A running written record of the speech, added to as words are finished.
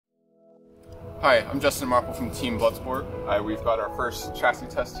Hi, I'm Justin Marple from Team Bloodsport. We've got our first chassis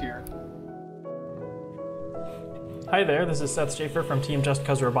test here. Hi there, this is Seth Schaefer from Team Just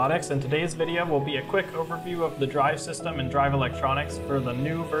Cause Robotics, and today's video will be a quick overview of the drive system and drive electronics for the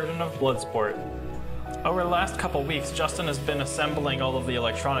new version of Bloodsport. Over the last couple weeks, Justin has been assembling all of the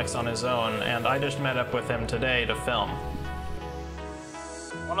electronics on his own, and I just met up with him today to film.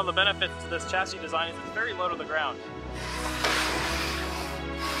 One of the benefits to this chassis design is it's very low to the ground.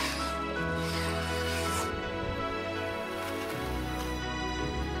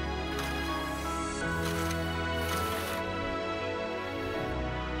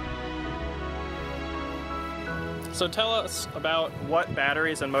 So tell us about what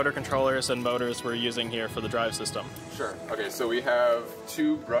batteries and motor controllers and motors we're using here for the drive system. Sure. Okay, so we have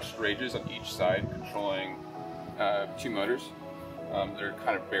two brushed rages on each side controlling two motors. They're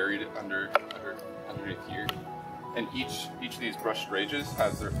kind of buried underneath here. And each of these brushed rages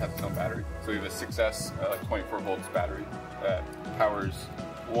has its own battery. So we have a 6S 24 volts battery that powers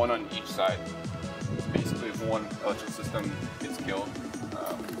one on each side. Basically, if one electrical system gets killed,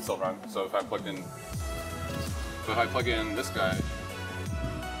 it can still run. So if I plug in this guy,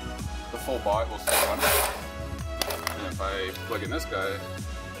 the full bot will still run. And if I plug in this guy,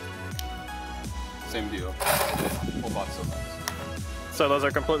 same deal. The full bot still runs. So those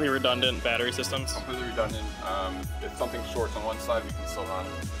are completely redundant battery systems? Completely redundant. If something shorts on one side, we can still run.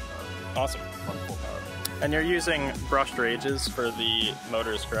 Awesome. Run full power. And you're using brushed rages for the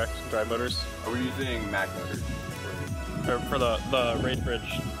motors, correct? Drive motors? We're using mag motors. Or for the rate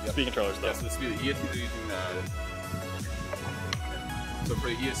bridge speed controllers, though? Yeah, so the ESCs are using so for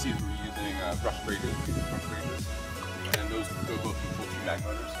the ESCs we're using brushed rages, and those go both in full 2 mag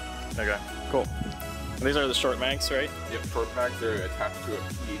motors. Okay, cool. And these are the short mags, right? Yep, short mags. They're attached to a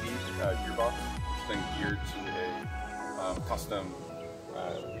P80 gearbox, which is then geared to a custom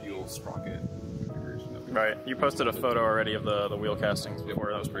wheel sprocket configuration. Right. You posted a photo already of the wheel castings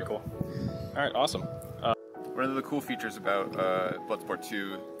before. That was pretty cool. All right, awesome. One of the cool features about Bloodsport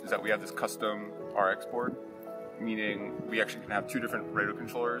 2 is that we have this custom RX board, meaning we actually can have 2 different radio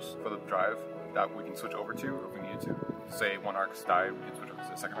controllers for the drive that we can switch over to if we needed to. Say one RX died, we can switch over to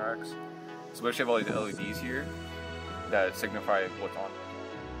the second RX. So we actually have all these LEDs here that signify what's on.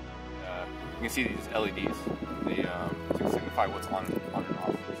 You can see these LEDs, they signify what's on and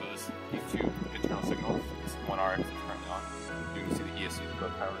off. So these 2 internal signals, this one RX is currently on. You can see the ESCs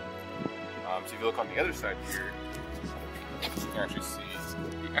both powered. So if you look on the other side here, you can actually see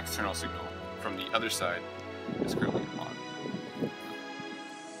the external signal from the other side is currently on.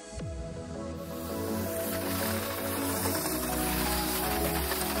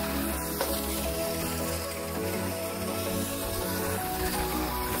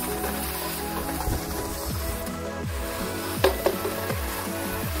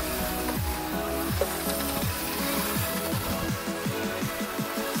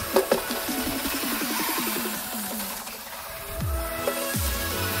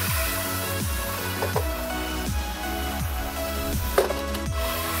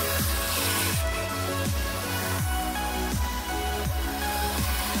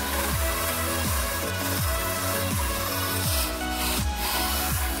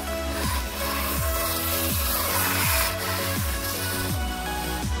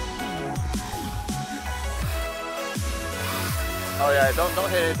 Oh yeah, don't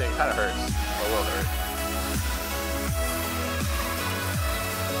hit anything, it kind of hurts. Or will hurt.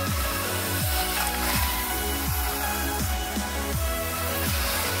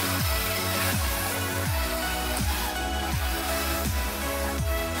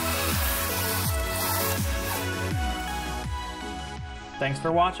 Thanks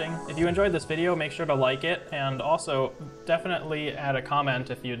for watching. If you enjoyed this video, make sure to like it, and also definitely add a comment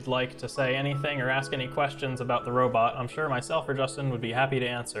if you'd like to say anything or ask any questions about the robot. I'm sure myself or Justin would be happy to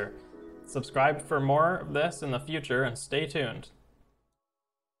answer. Subscribe for more of this in the future, and stay tuned.